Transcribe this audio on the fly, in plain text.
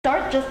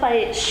start just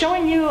by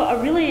showing you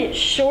a really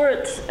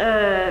short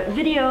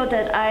video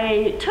that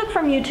I took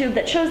from YouTube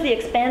that shows the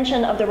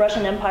expansion of the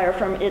Russian Empire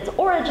from its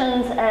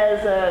origins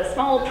as a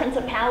small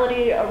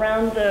principality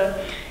around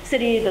the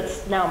city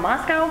that's now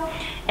Moscow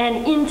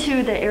and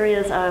into the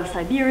areas of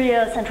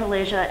Siberia, Central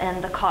Asia,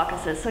 and the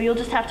Caucasus. So you'll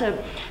just have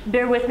to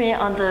bear with me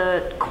on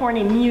the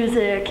corny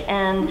music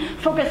and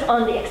focus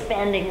on the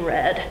expanding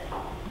red.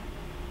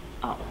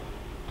 Oh.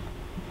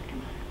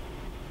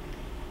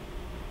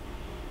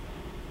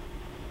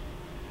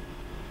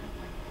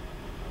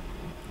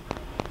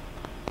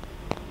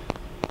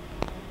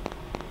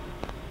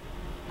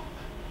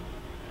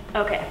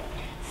 Okay,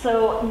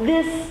 so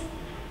this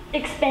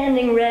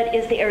expanding red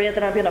is the area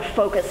that I'm going to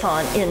focus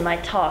on in my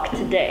talk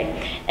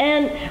today.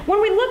 And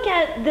when we look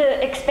at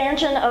the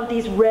expansion of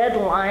these red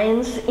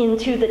lines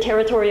into the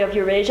territory of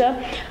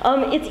Eurasia,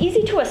 it's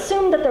easy to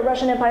assume that the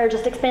Russian Empire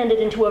just expanded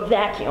into a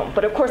vacuum,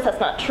 but of course that's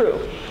not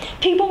true.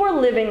 People were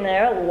living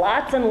there,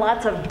 lots and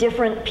lots of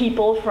different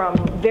people from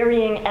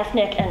varying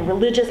ethnic and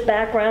religious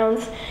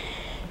backgrounds.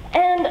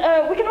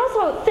 And we can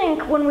also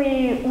think, when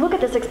we look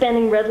at this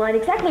expanding red line,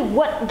 exactly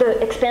what the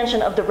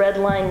expansion of the red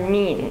line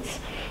means.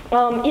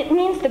 It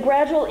means the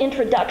gradual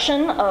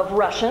introduction of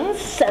Russians,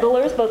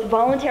 settlers, both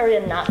voluntary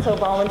and not so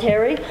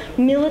voluntary,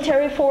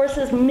 military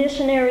forces,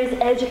 missionaries,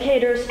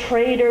 educators,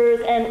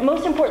 traders, and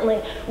most importantly,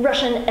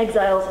 Russian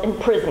exiles and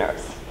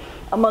prisoners.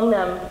 Among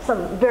them,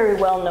 some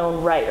very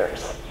well-known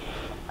writers.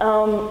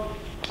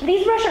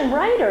 These Russian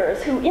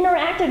writers, who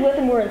interacted with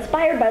and were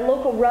inspired by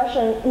local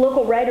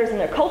writers and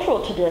their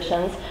cultural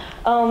traditions,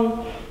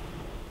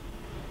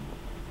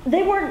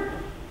 they were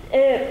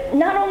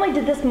not only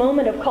did this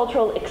moment of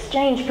cultural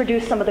exchange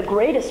produce some of the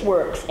greatest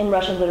works in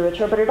Russian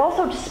literature, but it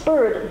also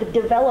spurred the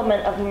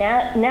development of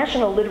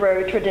national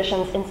literary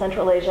traditions in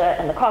Central Asia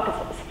and the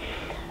Caucasus.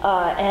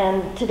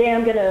 And today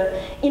I'm going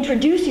to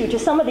introduce you to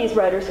some of these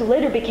writers who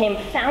later became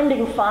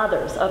founding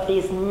fathers of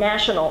these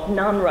national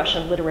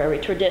non-Russian literary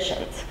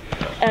traditions.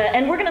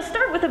 And we're going to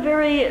start with a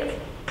very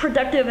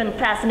productive and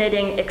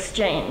fascinating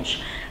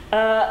exchange.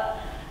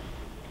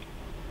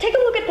 Take a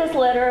look at this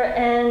letter,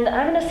 and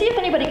I'm going to see if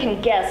anybody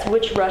can guess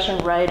which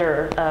Russian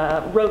writer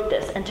wrote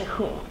this and to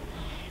whom.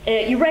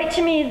 You write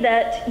to me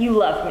that you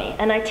love me,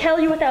 and I tell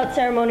you without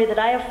ceremony that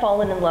I have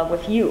fallen in love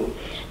with you.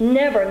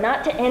 Never,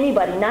 not to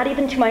anybody, not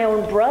even to my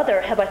own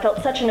brother, have I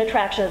felt such an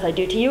attraction as I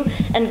do to you,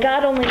 and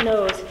God only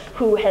knows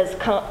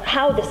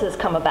how this has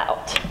come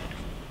about.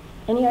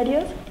 Any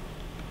ideas?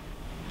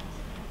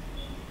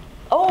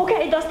 Oh,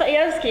 okay,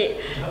 Dostoevsky.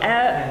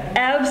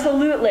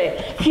 Absolutely.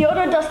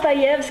 Fyodor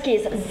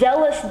Dostoevsky's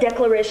zealous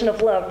declaration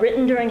of love,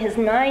 written during his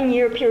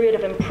 9-year period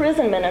of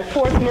imprisonment and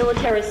forced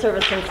military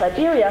service in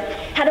Siberia,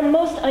 had a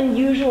most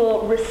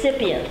unusual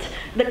recipient,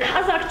 the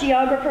Kazakh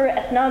geographer,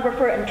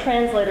 ethnographer, and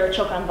translator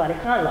Chokan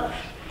Valikhanov.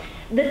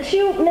 The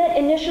two met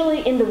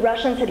initially in the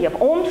Russian city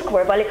of Omsk,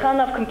 where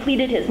Valikhanov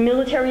completed his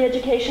military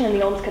education in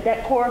the Omsk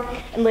Cadet Corps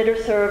and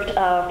later served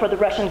for the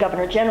Russian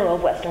Governor General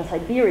of Western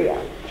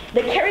Siberia.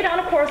 They carried on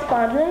a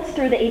correspondence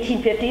through the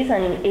 1850s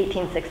and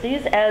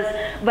 1860s as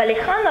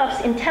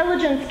Valikhanov's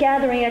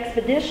intelligence-gathering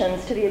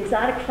expeditions to the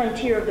exotic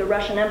frontier of the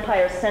Russian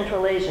Empire's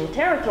Central Asian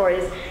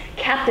territories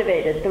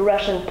captivated the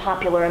Russian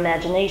popular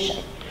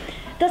imagination.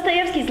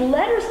 Dostoevsky's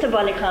letters to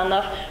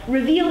Valikhanov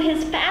reveal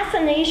his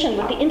fascination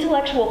with the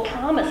intellectual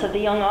promise of the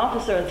young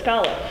officer and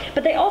scholar,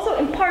 but they also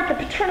impart the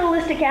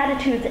paternalistic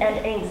attitudes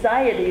and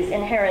anxieties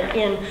inherent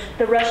in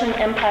the Russian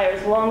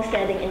Empire's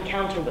long-standing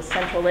encounter with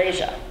Central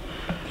Asia.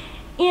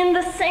 In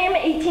the same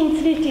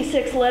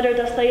 1856 letter,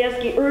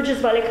 Dostoevsky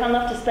urges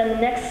Valikhanov to spend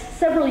the next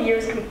several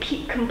years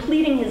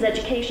completing his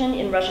education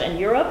in Russia and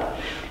Europe,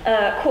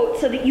 quote,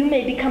 so that you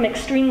may become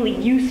extremely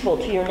useful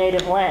to your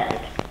native land,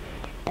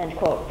 end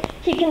quote.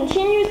 He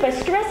continues by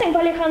stressing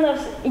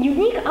Valikhanov's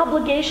unique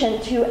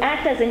obligation to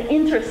act as an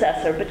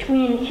intercessor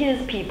between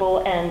his people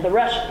and the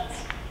Russians.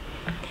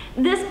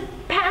 This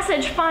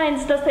passage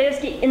finds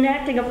Dostoevsky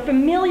enacting a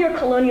familiar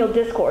colonial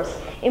discourse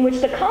in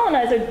which the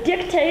colonizer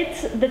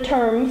dictates the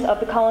terms of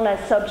the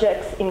colonized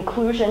subject's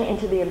inclusion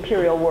into the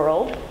imperial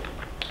world,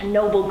 a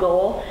noble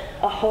goal,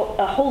 a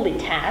holy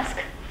task.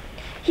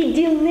 He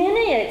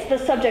delineates the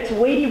subject's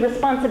weighty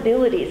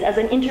responsibilities as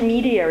an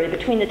intermediary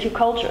between the two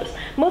cultures,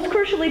 most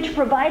crucially to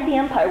provide the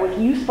empire with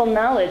useful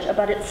knowledge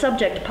about its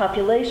subject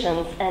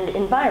populations and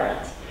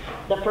environs.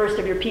 The first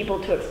of your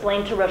people to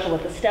explain to Russia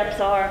what the steppes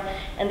are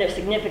and their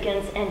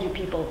significance, and your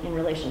people in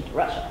relation to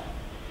Russia.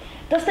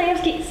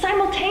 Dostoevsky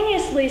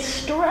simultaneously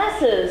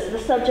stresses the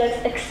subject's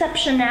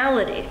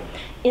exceptionality,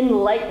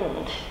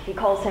 enlightened. He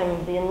calls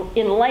him the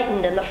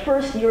enlightened and the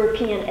first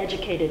European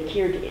educated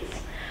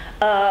Kyrgyz.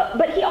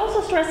 But he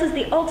also stresses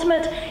the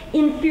ultimate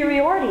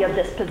inferiority of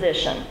this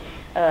position.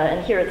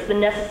 And here it's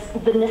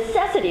the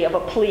necessity of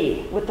a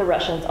plea with the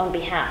Russians on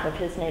behalf of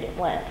his native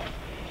land.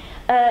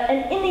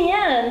 And in the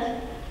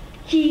end,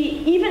 he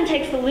even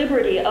takes the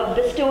liberty of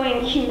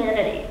bestowing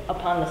humanity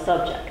upon the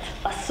subject,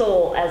 a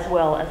soul as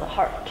well as a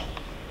heart.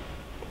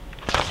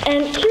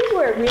 And here's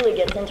where it really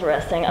gets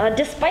interesting.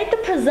 Despite the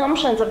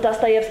presumptions of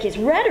Dostoevsky's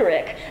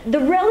rhetoric, the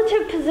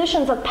relative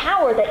positions of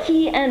power that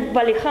he and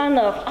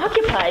Valikhanov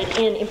occupied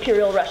in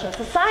imperial Russian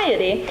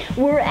society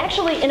were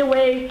actually, in a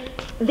way,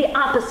 the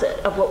opposite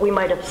of what we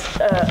might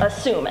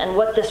assume and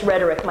what this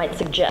rhetoric might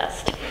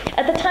suggest.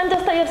 At the time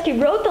Dostoevsky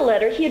wrote the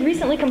letter, he had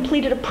recently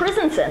completed a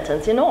prison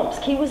sentence in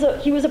Omsk. He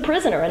was a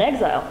prisoner in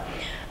exile.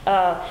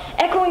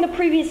 Echoing the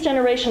previous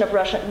generation of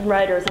Russian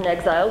writers in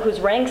exile, whose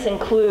ranks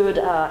include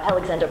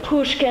Aleksandr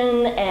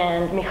Pushkin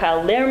and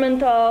Mikhail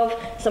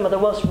Lermontov, some of the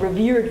most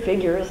revered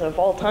figures of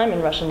all time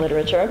in Russian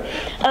literature,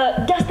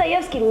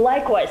 Dostoevsky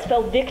likewise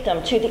fell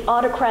victim to the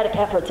autocratic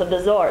efforts of the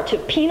Tsar to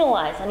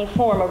penalize any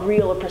form of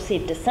real or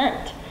perceived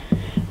dissent.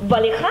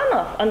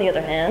 Valikhanov, on the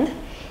other hand,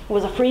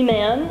 was a free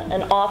man,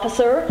 an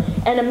officer,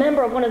 and a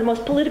member of one of the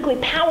most politically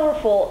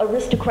powerful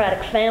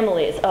aristocratic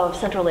families of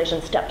Central Asian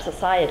steppe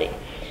society.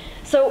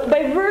 So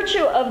by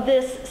virtue of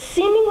this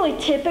seemingly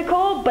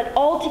typical but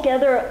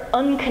altogether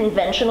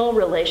unconventional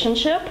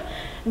relationship,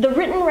 the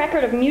written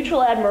record of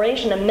mutual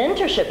admiration and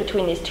mentorship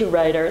between these two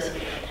writers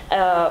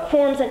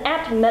forms an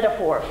apt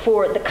metaphor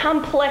for the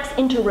complex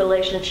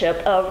interrelationship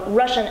of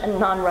Russian and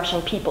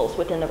non-Russian peoples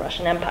within the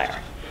Russian Empire.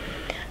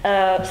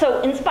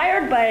 So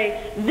inspired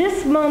by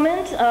this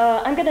moment,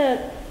 I'm going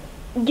to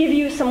give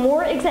you some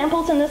more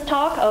examples in this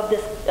talk of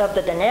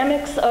the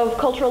dynamics of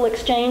cultural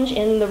exchange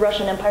in the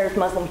Russian Empire's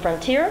Muslim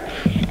frontier.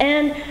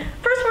 And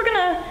first we're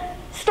going to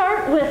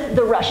start with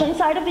the Russian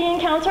side of the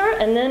encounter,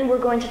 and then we're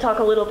going to talk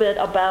a little bit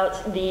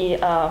about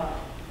the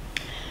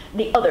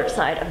other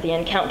side of the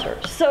encounter.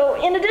 So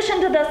in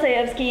addition to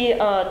Dostoevsky,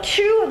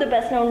 two of the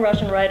best-known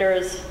Russian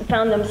writers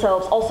found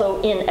themselves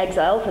also in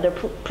exile for their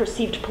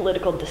perceived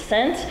political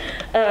dissent,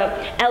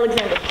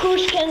 Aleksandr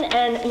Pushkin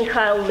and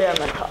Mikhail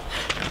Lermontov.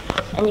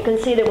 And you can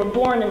see they were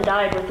born and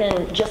died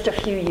within just a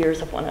few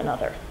years of one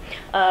another.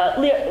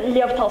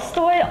 Lev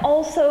Tolstoy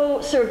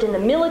also served in the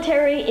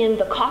military in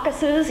the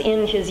Caucasus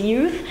in his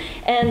youth,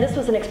 and this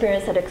was an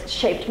experience that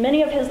shaped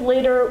many of his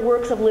later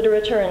works of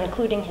literature,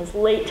 including his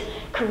late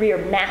career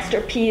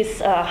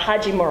masterpiece,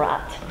 Haji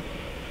Murat.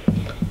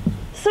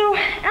 So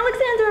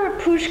Alexander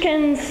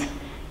Pushkin's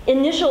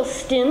initial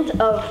stint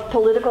of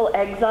political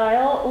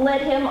exile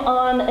led him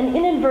on an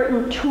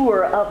inadvertent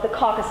tour of the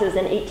Caucasus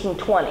in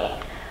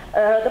 1820.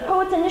 The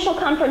poet's initial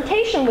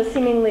confrontation with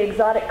seemingly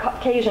exotic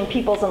Caucasian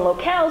peoples and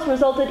locales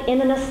resulted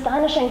in an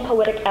astonishing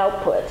poetic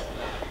output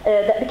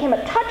that became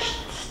a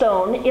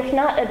touchstone, if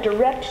not a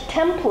direct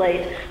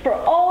template, for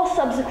all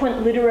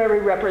subsequent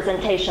literary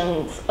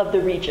representations of the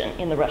region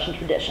in the Russian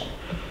tradition.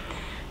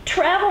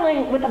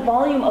 Traveling with a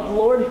volume of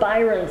Lord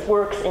Byron's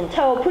works in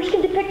tow,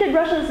 Pushkin depicted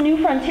Russia's new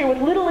frontier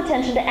with little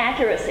attention to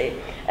accuracy.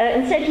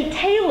 Instead, he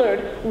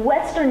tailored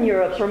Western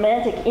Europe's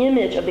romantic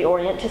image of the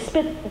Orient to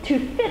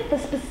fit the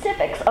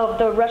specifics of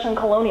the Russian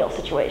colonial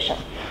situation.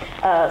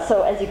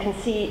 So as you can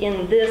see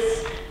in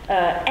this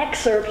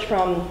excerpt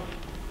from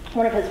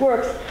one of his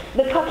works,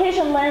 the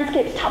Caucasian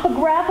landscape's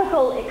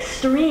topographical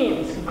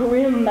extremes,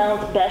 grim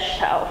Mount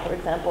Beschau, for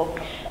example,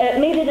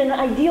 made it an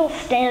ideal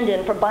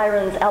stand-in for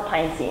Byron's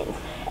alpine scenes.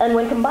 And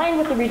when combined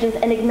with the region's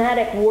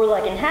enigmatic,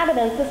 warlike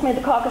inhabitants, this made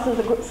the Caucasus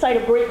a site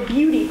of great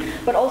beauty,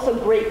 but also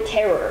great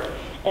terror,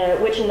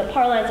 which in the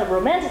parlance of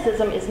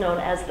Romanticism is known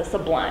as the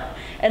sublime.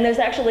 And there's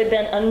actually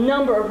been a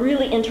number of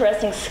really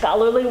interesting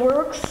scholarly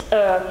works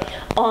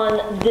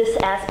on this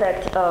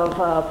aspect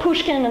of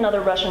Pushkin and other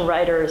Russian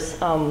writers'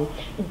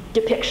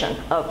 depiction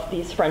of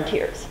these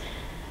frontiers.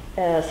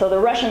 So the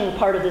Russian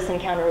part of this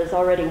encounter is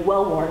already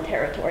well-worn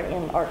territory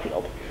in our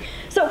field.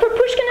 So for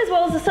Pushkin, as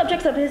well as the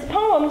subjects of his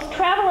poems,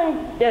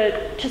 traveling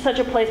to such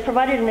a place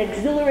provided an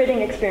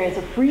exhilarating experience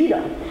of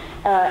freedom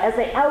as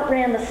they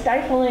outran the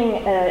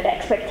stifling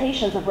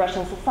expectations of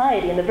Russian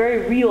society and the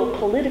very real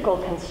political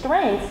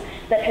constraints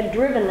that had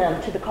driven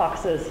them to the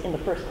Caucasus in the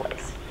first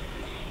place.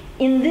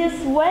 In this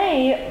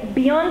way,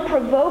 beyond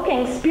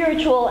provoking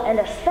spiritual and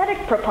aesthetic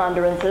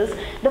preponderances,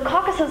 the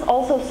Caucasus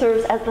also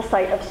serves as the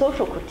site of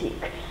social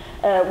critique,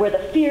 where the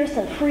fierce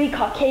and free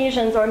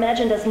Caucasians are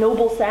imagined as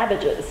noble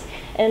savages,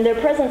 and their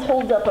presence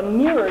holds up a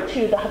mirror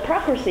to the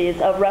hypocrisies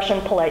of Russian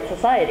polite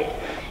society,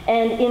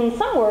 and in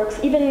some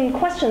works even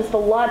questions the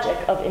logic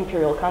of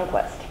imperial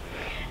conquest.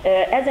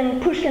 As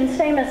in Pushkin's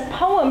famous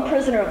poem,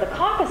 Prisoner of the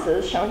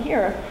Caucasus, shown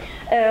here,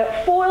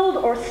 foiled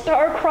or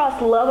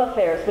star-crossed love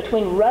affairs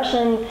between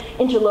Russian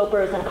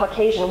interlopers and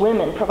Caucasian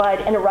women provide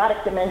an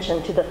erotic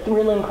dimension to the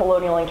thrilling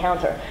colonial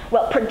encounter,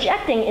 while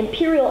projecting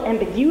imperial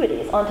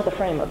ambiguities onto the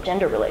frame of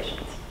gender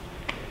relations.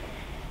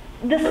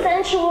 The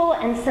sensual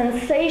and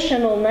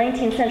sensational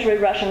 19th century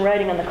Russian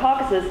writing on the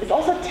Caucasus is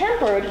also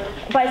tempered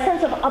by a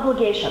sense of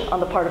obligation on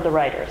the part of the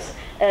writers.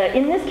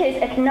 In this case,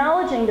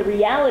 acknowledging the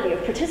reality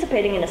of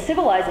participating in a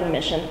civilizing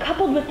mission,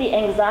 coupled with the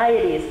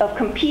anxieties of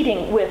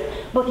competing with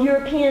both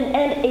European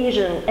and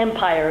Asian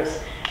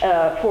empires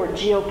for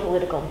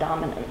geopolitical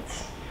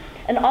dominance.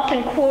 An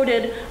often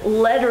quoted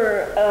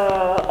letter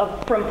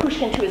from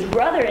Pushkin to his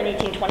brother in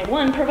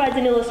 1821 provides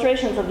an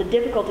illustration of the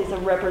difficulties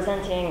of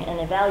representing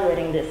and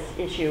evaluating this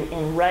issue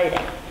in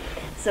writing.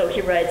 So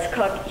he writes,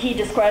 he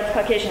describes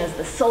Caucasian as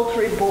the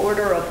sultry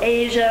border of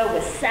Asia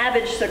with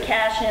savage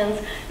Circassians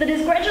that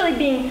is gradually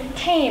being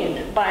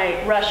tamed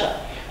by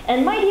Russia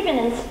and might even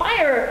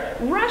inspire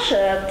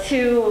Russia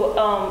to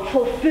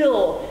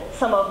fulfill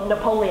some of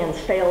Napoleon's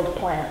failed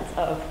plans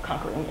of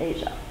conquering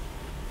Asia.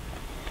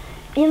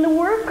 In the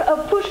work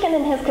of Pushkin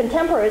and his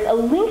contemporaries, a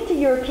link to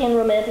European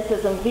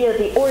Romanticism via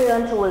the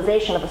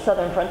Orientalization of the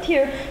southern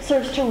frontier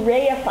serves to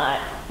reify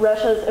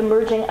Russia's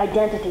emerging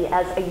identity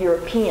as a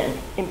European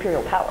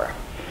imperial power.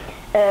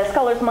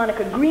 Scholars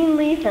Monica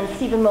Greenleaf and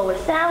Stephen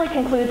Moeller-Sally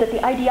conclude that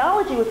the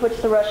ideology with which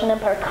the Russian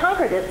Empire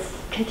conquered its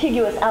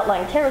contiguous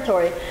outlying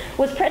territory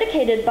was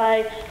predicated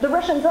by the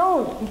Russians'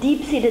 own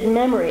deep-seated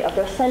memory of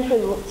their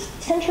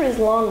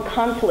centuries-long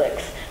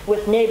conflicts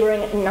with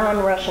neighboring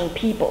non-Russian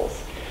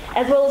peoples,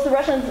 as well as the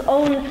Russians'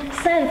 own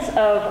sense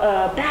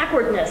of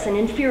backwardness and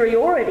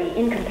inferiority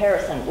in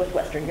comparison with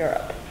Western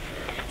Europe.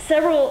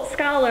 Several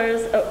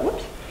scholars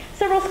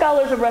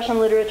of Russian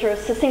literature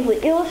succinctly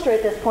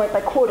illustrate this point by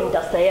quoting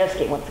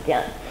Dostoevsky once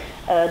again.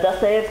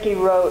 Dostoevsky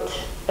wrote,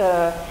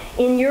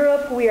 "In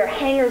Europe we are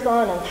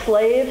hangers-on and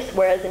slaves,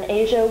 whereas in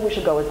Asia we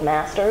should go as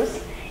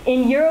masters.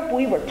 In Europe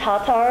we were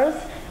Tatars,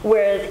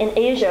 whereas in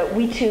Asia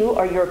we too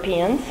are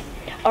Europeans.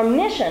 Our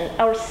mission,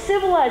 our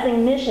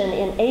civilizing mission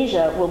in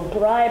Asia will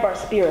bribe our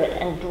spirit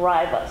and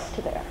drive us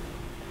to there."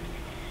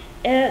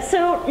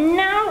 So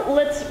now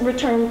let's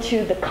return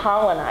to the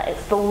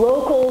colonized, the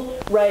local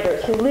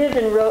writers who lived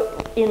and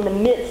wrote in the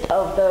midst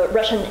of the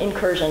Russian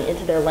incursion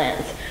into their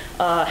lands.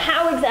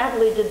 How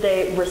exactly did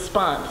they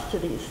respond to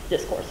these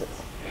discourses?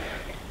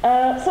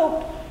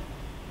 So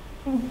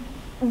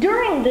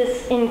during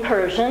this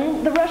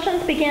incursion, the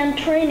Russians began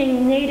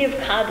training native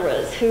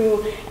cadres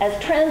who, as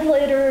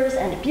translators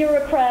and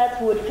bureaucrats,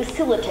 would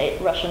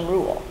facilitate Russian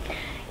rule.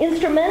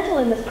 Instrumental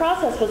in this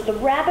process was the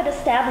rapid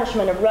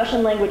establishment of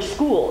Russian language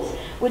schools,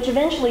 which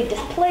eventually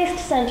displaced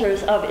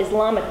centers of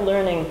Islamic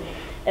learning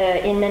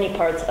in many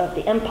parts of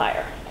the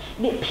empire.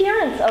 The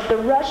appearance of the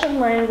Russian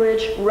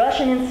language,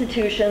 Russian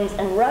institutions,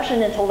 and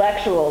Russian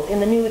intellectuals in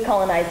the newly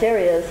colonized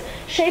areas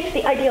shaped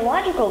the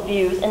ideological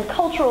views and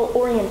cultural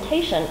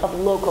orientation of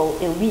local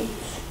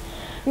elites.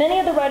 Many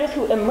of the writers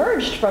who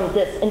emerged from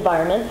this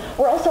environment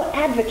were also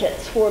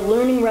advocates for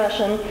learning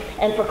Russian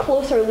and for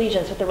closer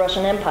allegiance with the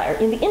Russian Empire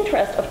in the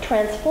interest of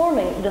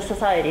transforming the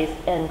societies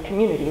and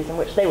communities in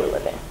which they were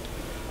living.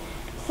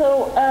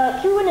 So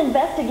through an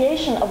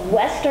investigation of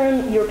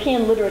Western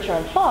European literature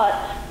and thought,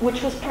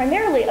 which was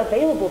primarily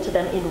available to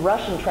them in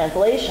Russian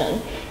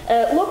translation,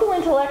 local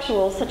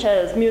intellectuals such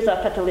as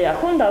Mirza Fatali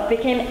Akhundov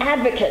became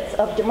advocates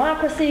of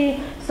democracy,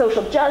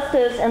 social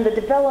justice, and the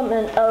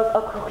development of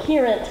a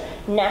coherent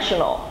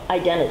national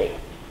identity.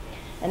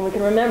 And we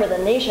can remember the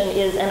nation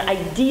is an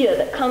idea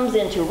that comes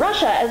into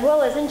Russia as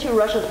well as into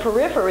Russia's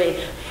periphery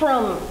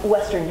from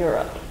Western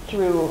Europe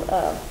through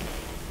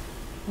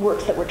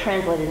works that were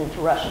translated into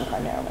Russian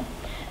primarily.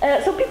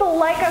 So people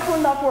like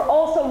Akhundov were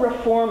also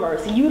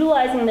reformers,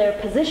 utilizing their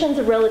positions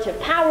of relative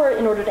power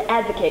in order to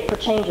advocate for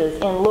changes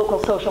in local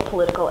social,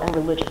 political, and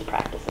religious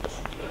practices.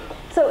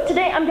 So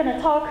today I'm going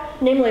to talk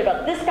namely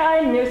about this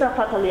guy, Mirza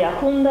Fatali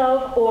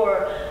Akhundov,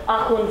 or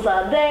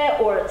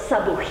Akhundzadeh, or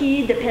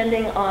Sabuhi,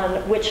 depending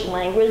on which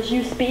language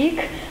you speak,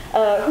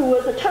 who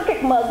was a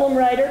Turkic Muslim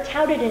writer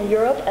touted in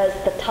Europe as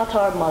the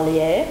Tatar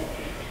Malieh,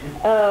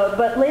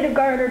 but later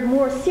garnered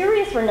more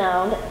serious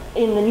renown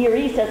in the Near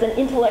East as an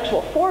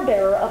intellectual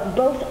forebearer of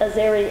both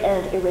Azeri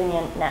and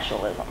Iranian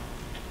nationalism.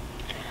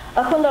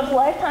 Akhundov's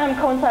lifetime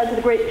coincides with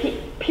a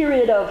great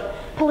period of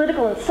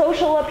political and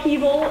social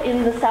upheaval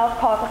in the South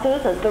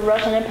Caucasus as the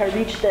Russian Empire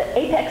reached the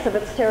apex of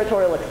its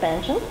territorial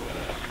expansion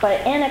by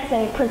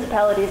annexing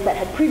principalities that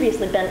had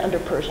previously been under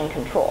Persian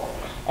control.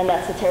 And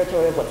that's the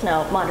territory of what's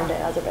now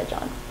modern-day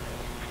Azerbaijan.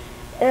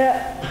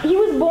 He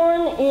was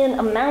born in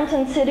a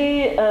mountain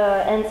city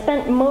and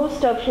spent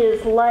most of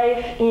his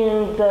life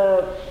in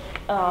the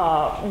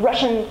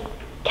Russian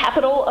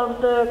capital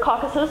of the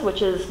Caucasus,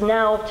 which is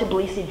now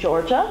Tbilisi,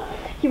 Georgia.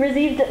 He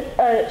received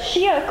a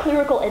Shia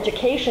clerical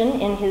education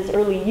in his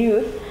early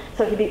youth,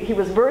 so he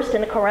was versed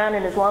in the Quran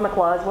and Islamic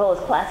law as well as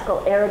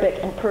classical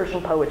Arabic and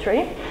Persian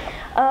poetry.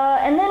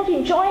 And then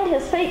he joined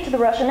his fate to the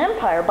Russian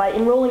Empire by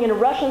enrolling in a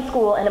Russian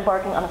school and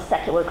embarking on a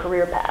secular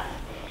career path.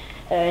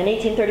 In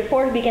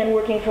 1834, he began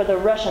working for the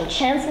Russian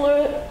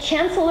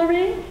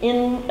chancellery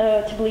in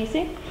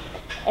Tbilisi,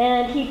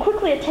 and he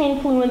quickly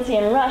attained fluency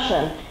in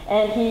Russian,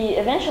 and he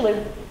eventually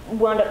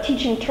wound up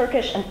teaching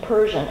Turkish and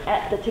Persian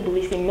at the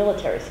Tbilisi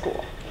military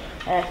school.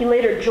 He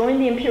later joined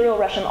the Imperial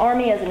Russian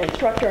Army as an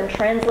instructor and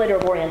translator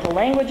of Oriental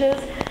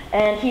languages,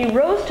 and he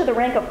rose to the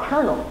rank of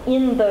colonel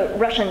in the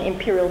Russian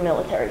Imperial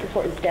military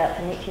before his death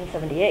in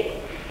 1878.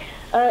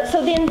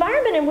 So the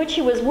environment in which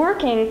he was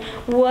working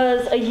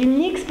was a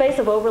unique space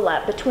of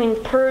overlap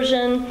between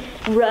Persian,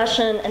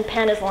 Russian, and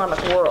pan-Islamic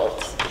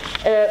worlds.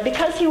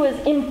 Because he was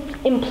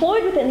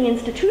employed within the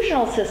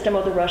institutional system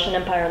of the Russian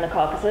Empire in the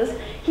Caucasus,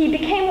 he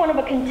became one of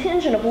a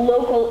contingent of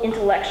local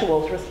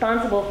intellectuals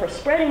responsible for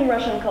spreading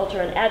Russian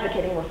culture and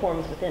advocating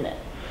reforms within it.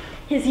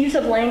 His use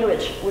of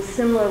language was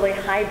similarly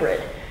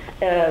hybrid.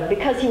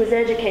 because he was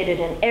educated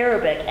in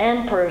Arabic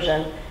and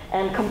Persian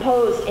and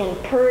composed in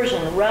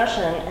Persian,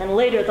 Russian, and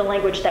later the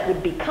language that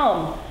would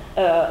become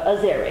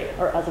Azeri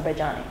or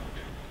Azerbaijani.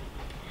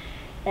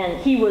 And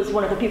he was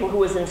one of the people who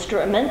was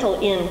instrumental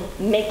in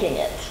making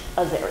it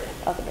Azeri,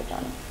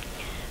 Azerbaijani.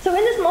 So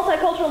in this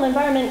multicultural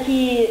environment,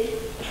 he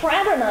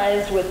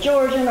fraternized with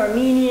Georgian,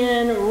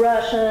 Armenian,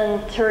 Russian,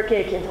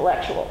 Turkic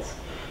intellectuals.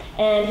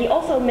 And he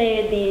also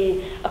made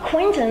the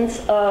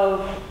acquaintance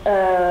of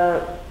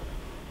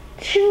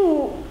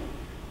two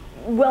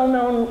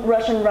well-known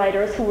Russian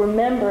writers who were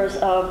members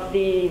of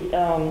the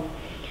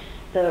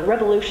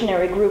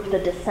revolutionary group, the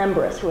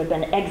Decembrists, who had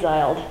been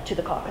exiled to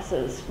the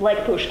Caucasus,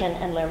 like Pushkin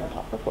and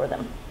Lermontov before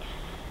them.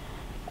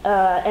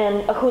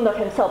 And Akhundov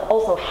himself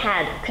also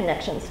had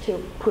connections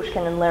to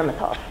Pushkin and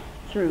Lermontov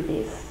through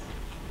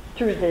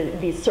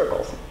these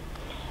circles.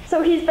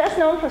 So he's best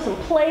known for some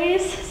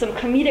plays, some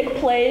comedic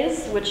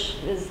plays, which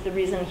is the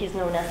reason he's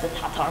known as the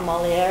Tatar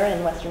Molière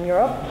in Western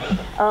Europe.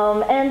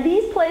 And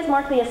these plays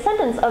mark the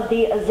ascendance of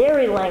the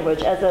Azeri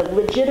language as a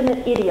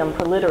legitimate idiom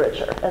for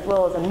literature, as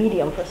well as a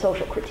medium for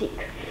social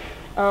critique.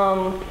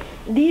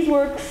 These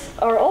works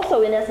are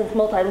also, in essence,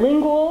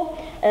 multilingual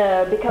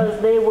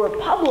because they were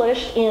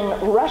published in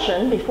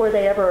Russian before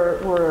they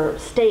ever were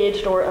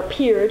staged or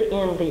appeared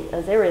in the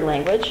Azeri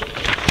language.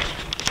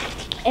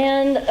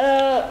 And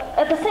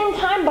at the same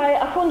time, by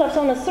Akhundov's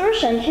own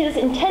assertion, his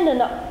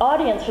intended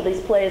audience for these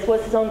plays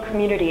was his own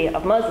community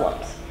of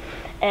Muslims.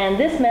 And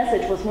this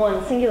message was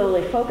one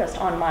singularly focused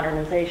on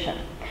modernization.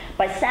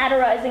 By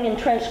satirizing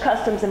entrenched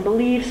customs and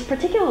beliefs,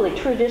 particularly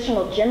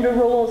traditional gender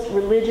roles,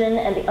 religion,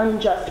 and the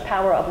unjust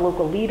power of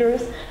local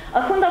leaders,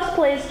 Akhundov's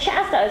plays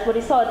chastised what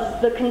he saw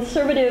as the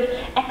conservative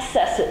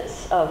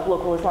excesses of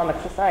local Islamic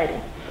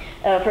society.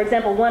 For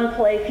example, one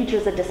play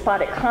features a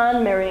despotic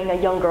Khan marrying a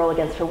young girl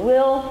against her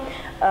will.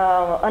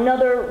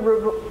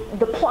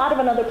 The plot of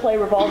another play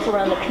revolves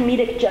around the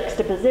comedic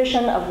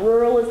juxtaposition of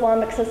rural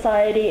Islamic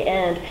society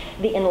and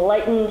the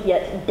enlightened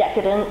yet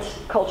decadent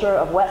culture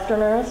of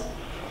Westerners.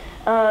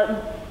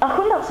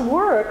 Akhundov's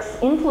works,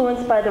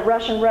 influenced by the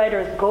Russian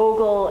writers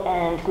Gogol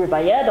and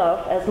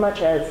Griboyedov, as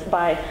much as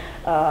by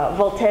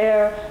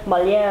Voltaire,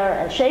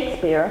 Molière, and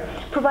Shakespeare,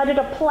 provided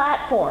a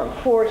platform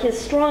for his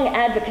strong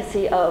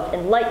advocacy of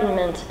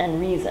enlightenment and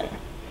reason.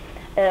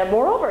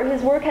 Moreover,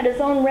 his work had its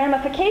own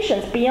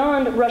ramifications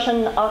beyond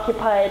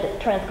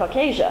Russian-occupied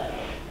Transcaucasia.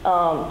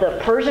 The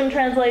Persian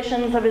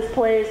translations of his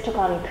plays took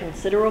on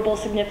considerable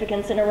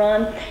significance in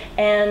Iran,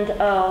 and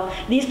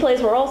these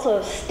plays were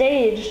also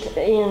staged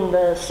in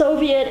the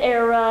Soviet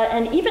era,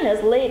 and even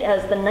as late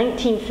as the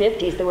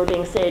 1950s, they were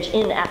being staged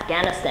in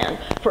Afghanistan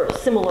for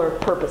similar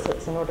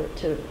purposes in order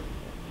to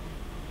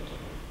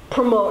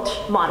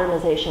promote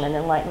modernization and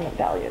Enlightenment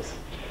values.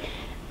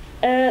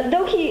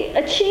 Though he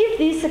achieved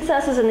these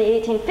successes in the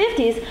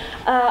 1850s,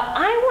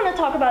 I want to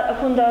talk about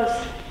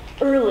Akhundov's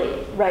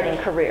early writing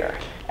career,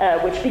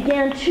 which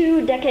began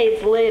 2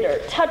 decades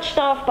later, touched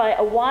off by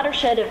a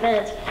watershed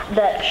event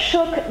that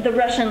shook the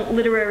Russian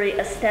literary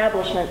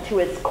establishment to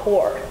its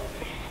core.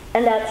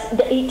 And that's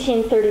the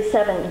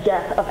 1837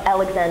 death of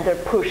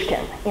Aleksandr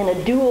Pushkin in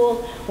a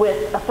duel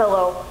with a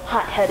fellow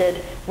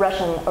hot-headed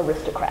Russian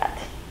aristocrat.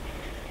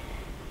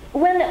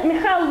 When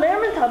Mikhail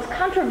Lermontov's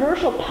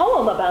controversial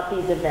poem about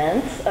these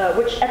events,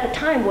 which at the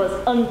time was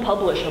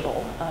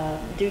unpublishable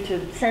due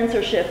to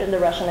censorship in the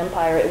Russian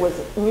Empire, it was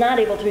not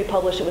able to be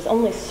published. It was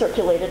only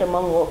circulated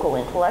among local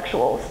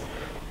intellectuals,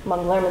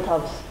 among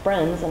Lermontov's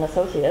friends and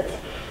associates.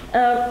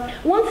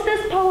 Once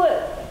this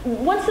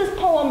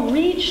poem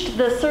reached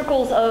the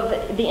circles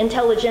of the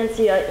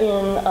intelligentsia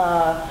in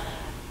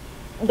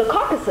the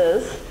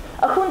Caucasus,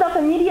 Akhundov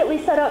immediately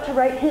set out to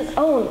write his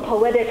own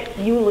poetic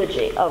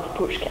eulogy of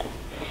Pushkin.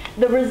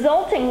 The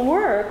resulting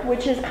work,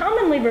 which is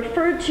commonly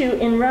referred to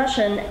in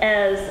Russian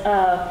as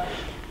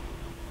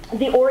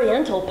the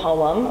Oriental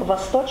poem,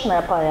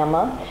 Vostochная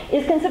poema,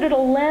 is considered a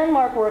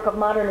landmark work of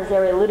modern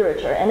Azeri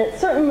literature, and it's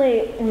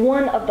certainly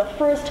one of the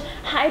first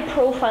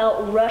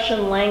high-profile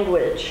Russian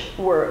language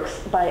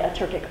works by a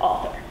Turkic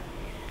author.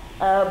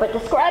 But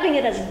describing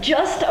it as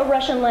just a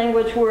Russian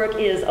language work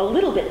is a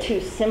little bit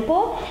too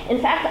simple. In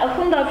fact,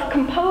 Akhundov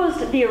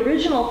composed the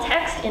original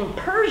text in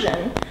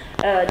Persian,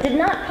 did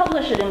not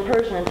publish it in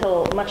Persian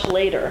until much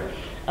later.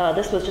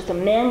 This was just a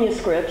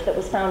manuscript that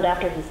was found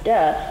after his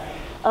death.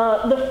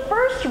 The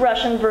first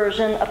Russian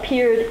version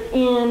appeared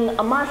in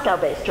a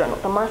Moscow-based journal,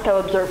 the Moscow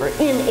Observer,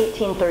 in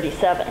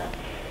 1837.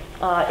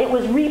 It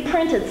was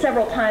reprinted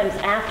several times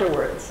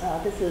afterwards.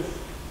 This is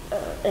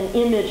an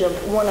image of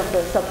one of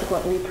the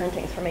subsequent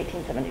reprintings from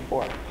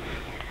 1874.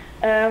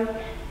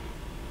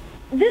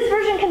 This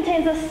version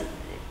contains a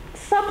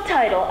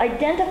subtitle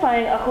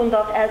identifying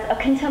Akhundov as a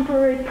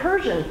contemporary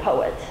Persian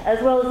poet,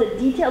 as well as a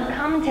detailed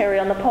commentary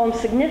on the poem's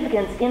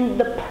significance in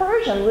the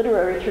Persian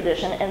literary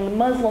tradition and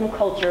Muslim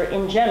culture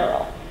in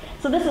general.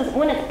 So this is,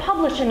 when it's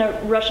published in a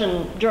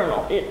Russian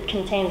journal, it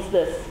contains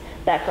this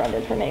background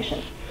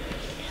information.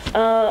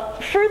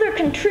 Further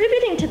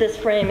contributing to this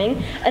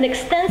framing, an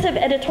extensive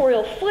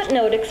editorial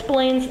footnote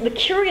explains the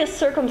curious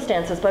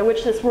circumstances by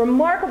which this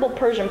remarkable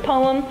Persian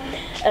poem,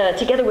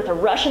 together with a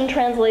Russian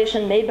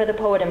translation made by the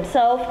poet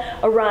himself,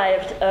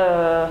 arrived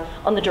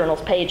on the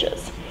journal's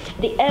pages.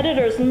 The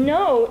editor's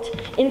note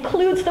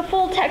includes the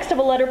full text of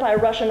a letter by a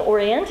Russian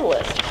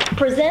Orientalist,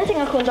 presenting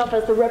Akhundov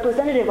as the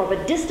representative of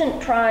a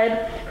distant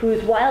tribe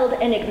whose wild,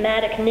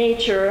 enigmatic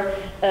nature,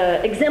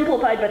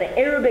 exemplified by the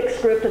Arabic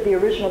script of the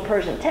original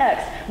Persian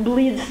text,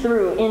 bleeds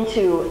through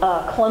into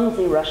a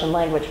clumsy Russian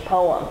language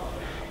poem.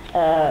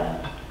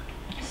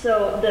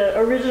 So the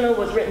original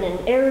was written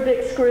in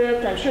Arabic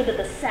script. I'm sure that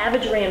the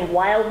savagery and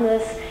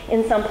wildness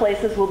in some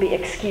places will be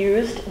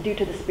excused due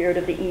to the spirit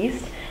of the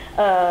East,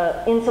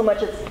 in so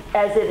much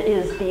as it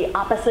is the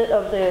opposite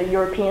of the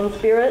European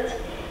spirit.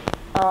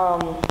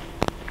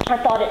 I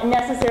thought it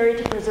necessary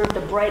to preserve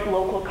the bright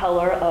local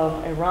color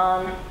of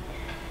Iran.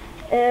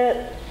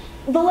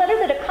 The letter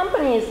that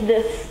accompanies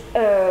this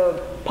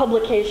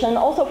publication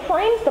also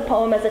frames the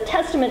poem as a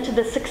testament to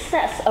the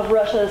success of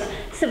Russia's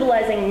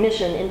civilizing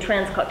mission in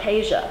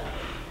Transcaucasia.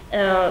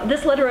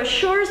 This letter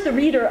assures the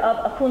reader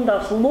of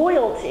Akhundov's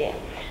loyalty,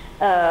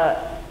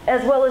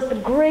 as well as the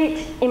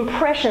great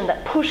impression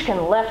that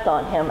Pushkin left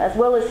on him, as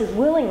well as his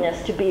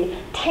willingness to be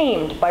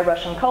tamed by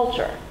Russian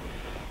culture.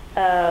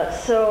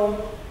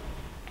 So,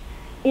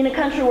 in a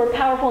country where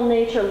powerful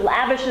nature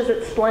lavishes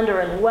its splendor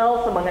and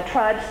wealth among a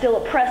tribe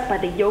still oppressed by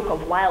the yoke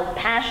of wild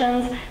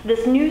passions,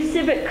 this new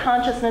civic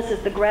consciousness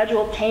is the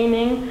gradual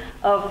taming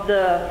of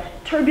the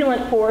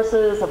turbulent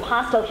forces of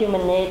hostile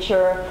human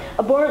nature,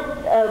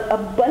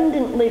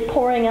 abundantly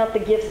pouring out the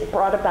gifts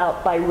brought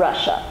about by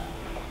Russia.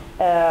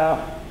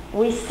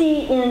 We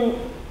see in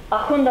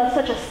Akhundov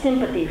such a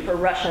sympathy for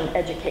Russian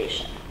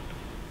education.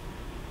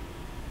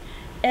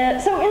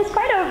 So in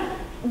spite of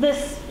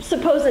this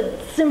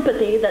supposed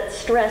sympathy that's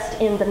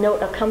stressed in the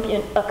note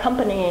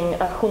accompanying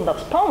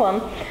Akhundov's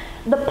poem,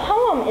 the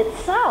poem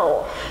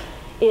itself,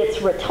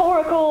 its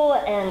rhetorical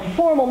and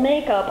formal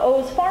makeup,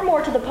 owes far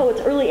more to the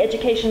poet's early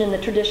education in the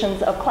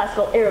traditions of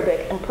classical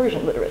Arabic and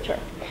Persian literature.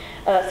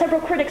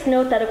 Several critics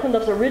note that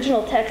Akhundov's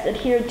original text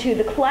adhered to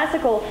the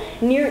classical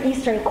Near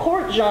Eastern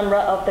court genre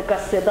of the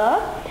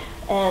qasida,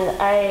 and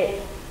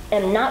I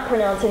am not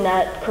pronouncing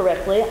that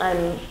correctly.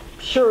 I'm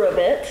sure of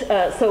it,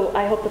 so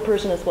I hope the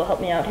Persianists will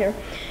help me out here,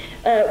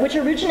 which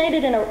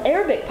originated in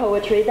Arabic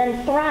poetry,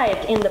 then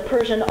thrived in the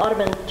Persian,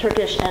 Ottoman,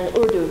 Turkish, and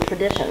Urdu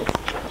traditions,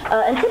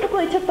 and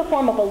typically took the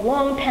form of a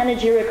long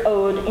panegyric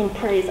ode in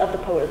praise of the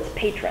poet's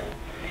patron.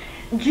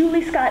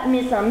 Julie Scott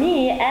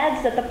Mizami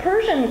adds that the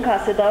Persian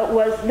qasida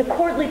was the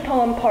courtly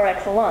poem par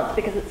excellence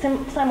because it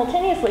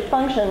simultaneously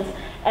functions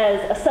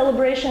as a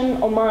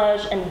celebration,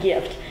 homage, and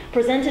gift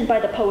presented by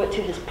the poet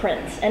to his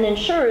prince, and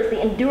ensures the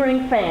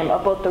enduring fame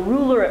of both the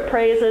ruler it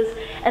praises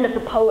and of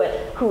the poet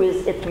who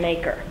is its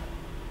maker.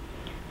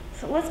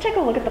 So let's take a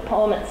look at the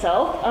poem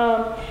itself.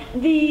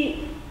 The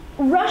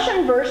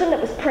Russian version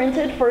that was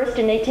printed first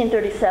in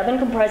 1837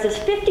 comprises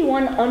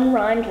 51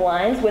 unrhymed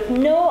lines with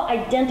no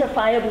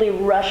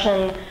identifiably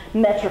Russian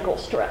metrical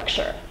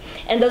structure.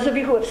 And those of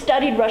you who have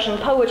studied Russian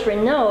poetry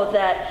know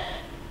that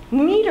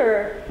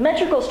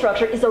metrical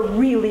structure is a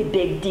really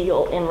big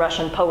deal in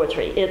Russian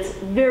poetry. It's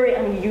very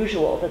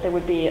unusual that there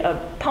would be a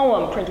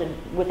poem printed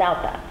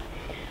without that.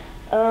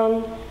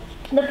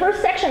 The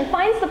first section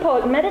finds the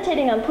poet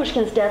meditating on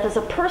Pushkin's death as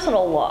a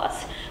personal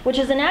loss, which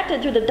is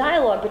enacted through the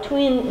dialogue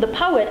between the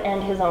poet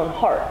and his own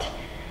heart.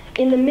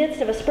 In the midst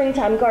of a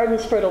springtime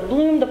garden's fertile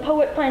bloom, the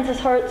poet finds his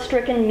heart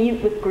stricken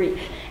mute with grief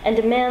and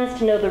demands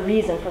to know the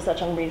reason for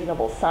such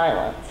unreasonable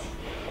silence.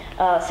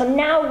 So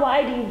now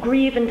why do you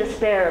grieve and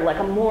despair like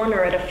a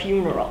mourner at a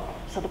funeral?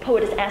 So the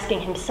poet is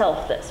asking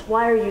himself this.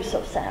 Why are you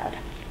so sad?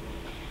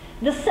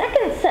 The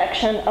second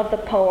section of the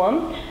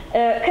poem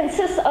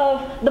consists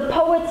of the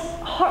poet's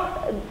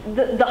heart,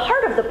 the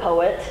heart of the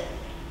poet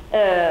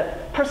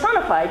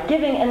personified,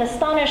 giving an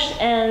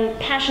astonished and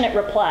passionate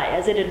reply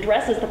as it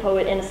addresses the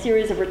poet in a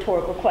series of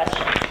rhetorical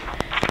questions.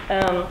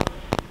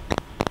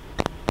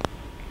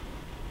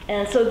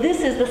 And so this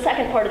is the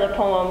second part of the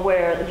poem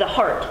where the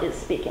heart is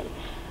speaking.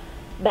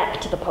 Back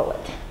to the poet.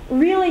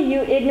 Really,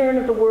 you ignorant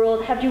of the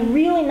world, have you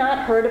really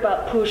not heard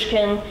about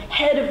Pushkin,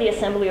 head of the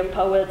assembly of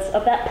poets,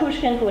 of that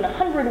Pushkin who in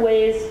 100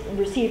 ways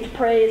received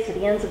praise to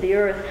the ends of the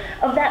earth,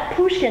 of that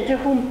Pushkin to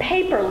whom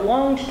paper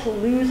longed to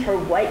lose her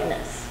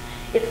whiteness,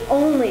 if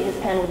only his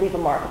pen would leave a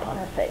mark upon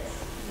her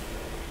face.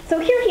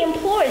 So here he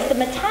employs the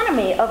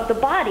metonymy of the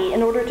body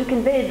in order to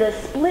convey the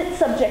split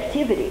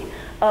subjectivity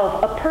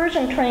of a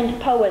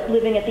Persian-trained poet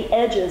living at the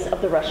edges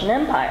of the Russian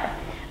Empire.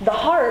 The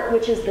heart,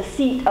 which is the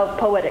seat of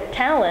poetic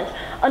talent,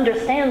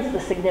 understands the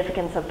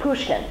significance of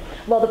Pushkin,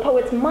 while the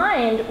poet's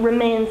mind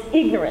remains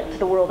ignorant to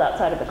the world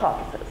outside of the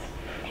Caucasus.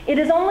 It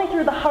is only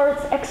through the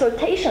heart's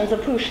exhortations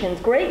of Pushkin's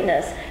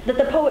greatness that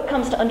the poet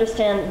comes to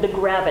understand the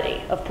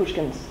gravity of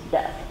Pushkin's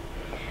death.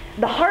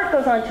 The heart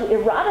goes on to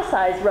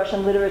eroticize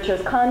Russian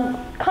literature's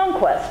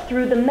conquest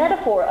through the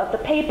metaphor of the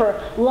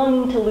paper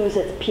longing to lose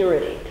its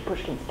purity, to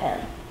Pushkin's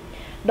pen.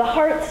 The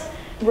heart's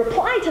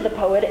reply to the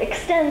poet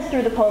extends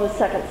through the poem's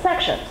second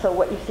section, so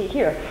what you see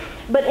here.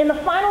 But in the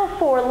final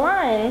 4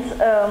 lines,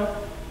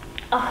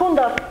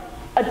 Akhundov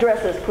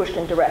addresses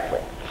Pushkin directly.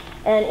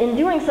 And in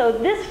doing so,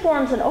 this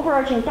forms an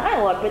overarching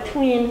dialogue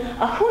between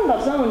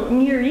Akhundov's own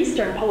Near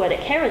Eastern poetic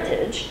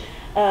heritage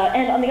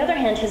and, on the other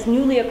hand, his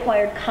newly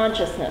acquired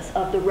consciousness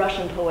of the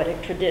Russian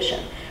poetic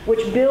tradition,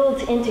 which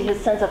builds into his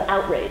sense of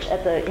outrage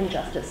at the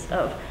injustice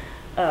of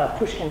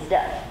Pushkin's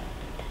death.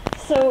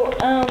 So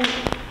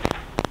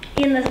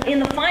in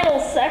the final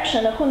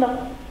section,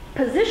 Akhundov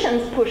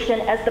positions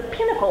Pushkin as the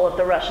pinnacle of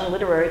the Russian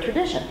literary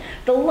tradition.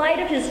 The light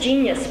of his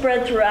genius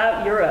spread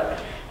throughout Europe,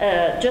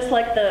 just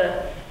like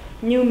the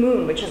new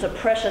moon, which is a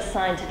precious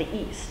sign to the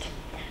east.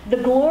 The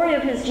glory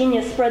of his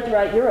genius spread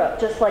throughout Europe,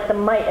 just like the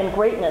might and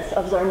greatness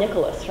of Tsar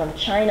Nicholas from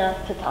China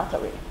to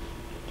Tartary.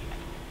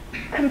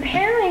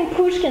 Comparing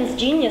Pushkin's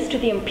genius to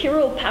the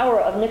imperial power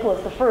of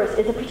Nicholas I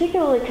is a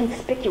particularly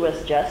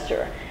conspicuous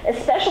gesture,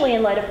 especially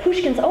in light of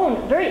Pushkin's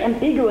own very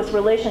ambiguous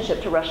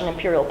relationship to Russian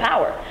imperial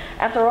power.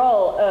 After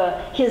all,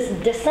 his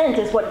descent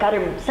is what got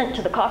him sent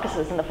to the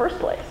Caucasus in the first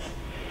place.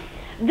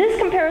 This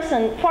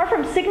comparison, far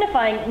from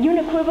signifying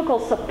unequivocal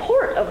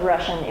support of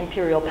Russian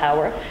imperial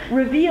power,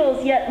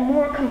 reveals yet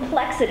more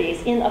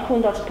complexities in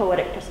Akhundov's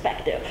poetic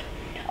perspective.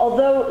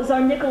 Although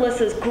Tsar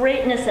Nicholas's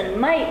greatness and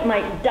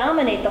might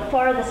dominate the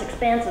farthest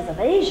expanses of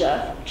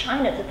Asia, from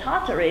China to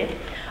Tartary,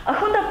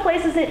 Akhundov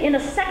places it in a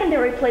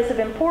secondary place of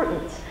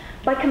importance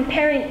by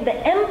comparing the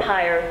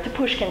empire to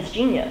Pushkin's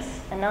genius,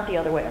 and not the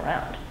other way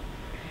around.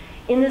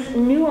 In this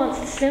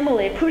nuanced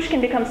simile,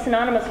 Pushkin becomes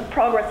synonymous with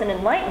progress and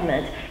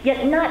enlightenment,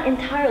 yet not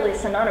entirely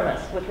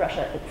synonymous with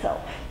Russia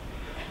itself.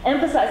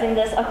 Emphasizing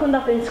this,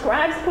 Akhundov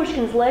inscribes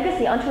Pushkin's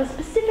legacy onto a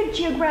specific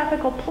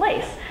geographical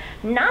place,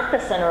 not the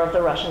center of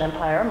the Russian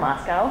Empire,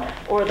 Moscow,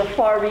 or the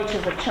far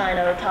reaches of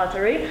China or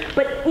Tartary,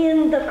 but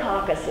in the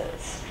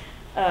Caucasus,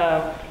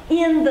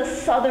 in the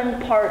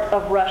southern part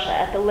of Russia,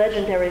 at the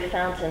legendary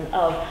fountain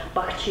of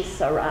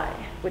Bakhchisarai,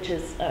 which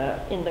is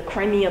in the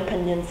Crimea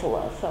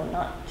Peninsula, so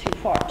not too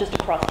far, just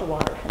across the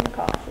water from the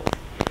Caucasus.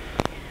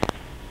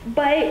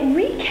 By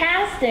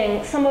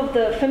recasting some of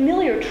the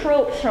familiar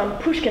tropes from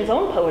Pushkin's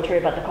own poetry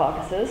about the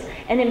Caucasus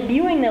and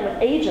imbuing them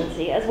with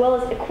agency, as well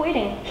as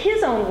equating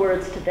his own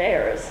words to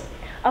theirs,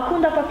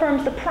 Akhundov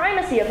affirms the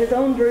primacy of his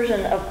own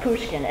version of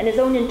Pushkin and his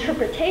own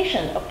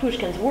interpretation of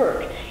Pushkin's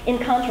work, in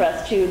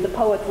contrast to the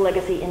poet's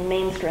legacy in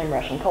mainstream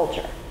Russian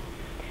culture.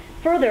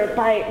 Further,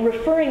 by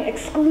referring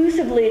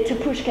exclusively to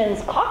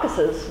Pushkin's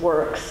Caucasus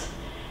works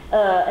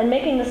and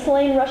making the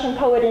slain Russian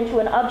poet into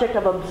an object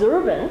of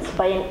observance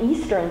by an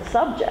Eastern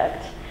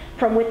subject,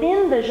 from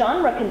within the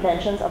genre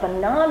conventions of a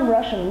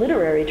non-Russian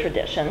literary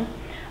tradition,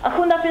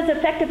 Akhundov is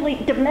effectively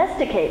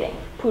domesticating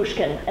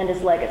Pushkin and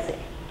his legacy.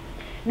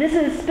 This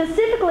is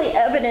specifically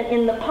evident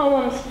in the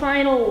poem's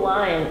final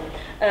line,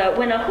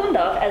 when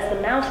Akhundov, as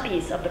the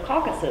mouthpiece of the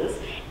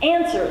Caucasus,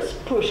 answers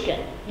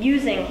Pushkin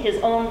using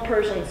his own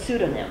Persian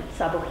pseudonym,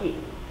 Sabuhi.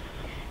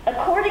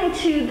 According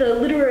to the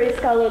literary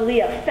scholar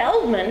Leah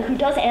Feldman, who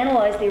does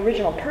analyze the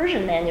original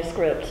Persian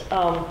manuscript,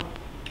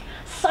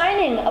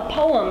 signing a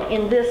poem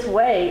in this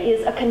way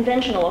is a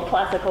conventional of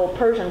classical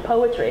Persian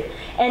poetry.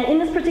 And in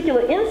this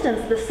particular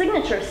instance, the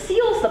signature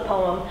seals the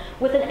poem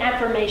with an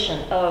affirmation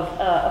of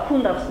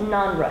Akhundov's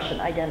non-Russian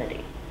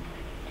identity.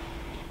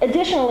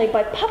 Additionally,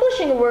 by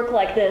publishing a work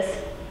like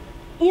this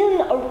in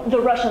the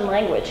Russian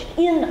language,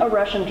 in a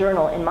Russian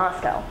journal in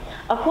Moscow,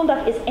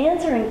 Akhundov is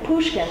answering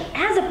Pushkin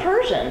as a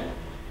Persian,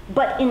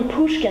 but in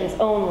Pushkin's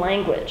own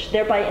language,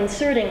 thereby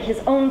inserting his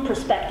own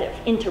perspective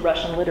into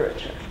Russian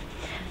literature.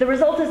 The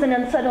result is an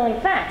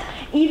unsettling fact.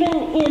 Even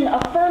in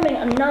affirming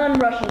a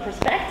non-Russian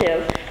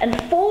perspective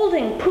and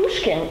folding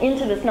Pushkin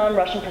into this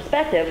non-Russian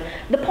perspective,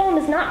 the poem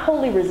is not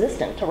wholly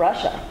resistant to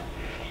Russia.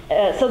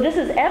 So this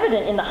is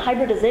evident in the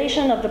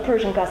hybridization of the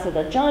Persian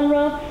qasida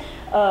genre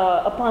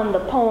upon the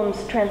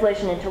poem's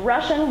translation into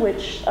Russian,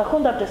 which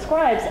Akhundov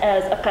describes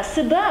as a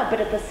qasida,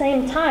 but at the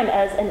same time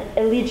as an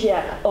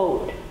elegiac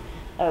ode,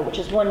 which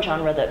is one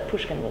genre that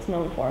Pushkin was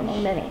known for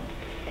among many.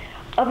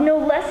 Of no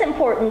less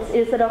importance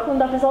is that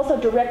Akhundov is also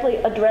directly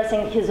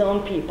addressing his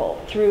own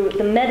people through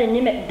the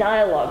metonymic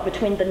dialogue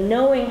between the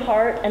knowing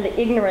heart and the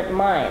ignorant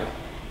mind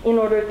in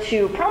order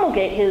to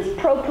promulgate his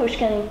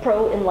pro-Pushkin,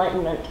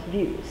 pro-Enlightenment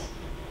views.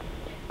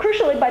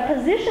 Crucially, by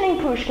positioning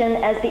Pushkin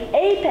as the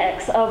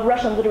apex of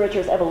Russian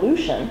literature's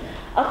evolution,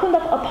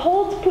 Akhundov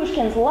upholds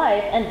Pushkin's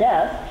life and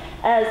death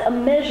as a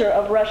measure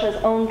of Russia's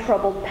own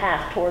troubled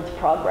path towards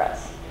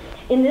progress.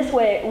 In this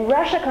way,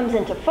 Russia comes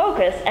into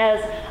focus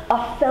as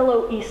a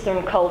fellow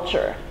Eastern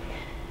culture,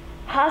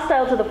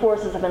 hostile to the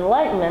forces of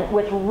enlightenment,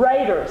 with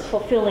writers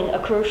fulfilling a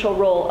crucial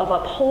role of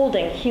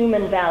upholding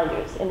human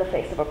values in the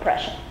face of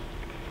oppression.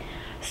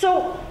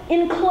 So,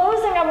 in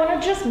closing, I want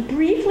to just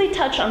briefly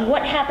touch on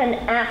what happened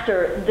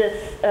after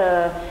this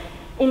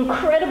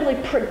incredibly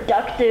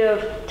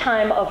productive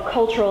time of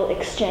cultural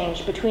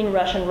exchange between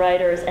Russian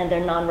writers and their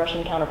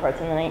non-Russian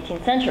counterparts in the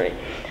 19th century.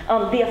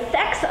 The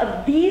effects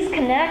of these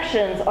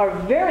connections are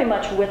very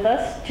much with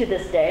us to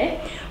this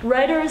day.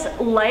 Writers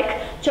like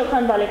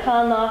Chokhan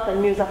Valikhanov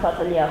and Mirza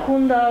Fatali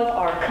Akhundov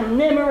are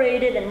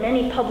commemorated in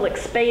many public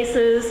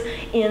spaces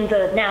in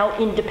the now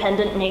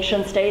independent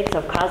nation states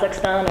of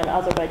Kazakhstan and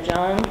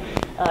Azerbaijan,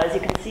 as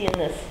you can see in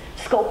this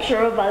sculpture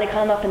of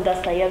Valikhanov and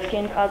Dostoevsky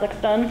in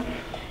Kazakhstan.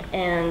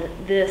 And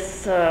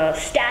this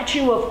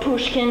statue of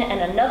Pushkin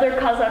and another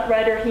Kazakh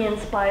writer he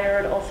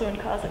inspired, also in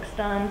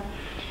Kazakhstan.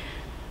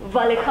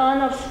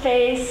 Valikhanov's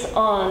face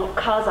on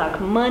Kazakh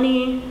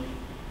money,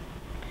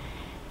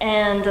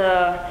 and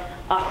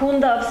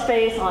Akhundov's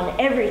face on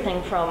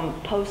everything from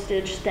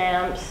postage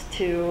stamps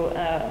to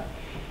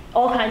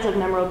all kinds of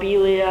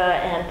memorabilia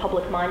and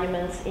public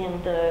monuments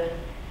in the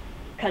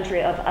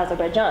country of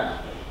Azerbaijan.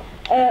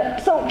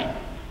 So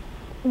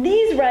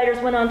these writers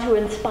went on to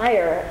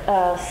inspire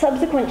a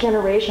subsequent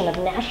generation of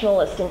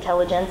nationalist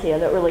intelligentsia in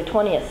the early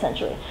 20th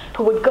century,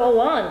 who would go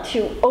on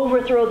to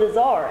overthrow the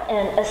Tsar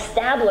and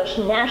establish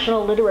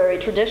national literary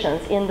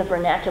traditions in the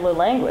vernacular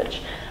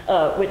language,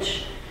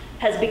 which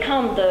has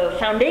become the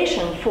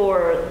foundation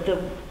for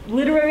the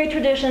literary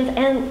traditions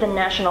and the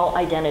national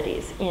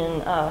identities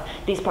in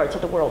these parts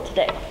of the world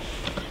today.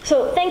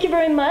 So thank you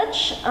very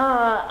much.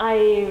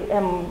 I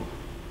am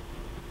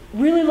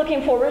really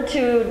looking forward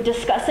to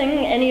discussing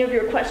any of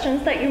your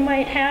questions that you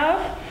might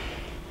have.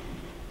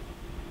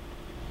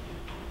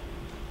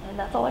 And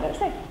that's all I gotta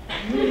say.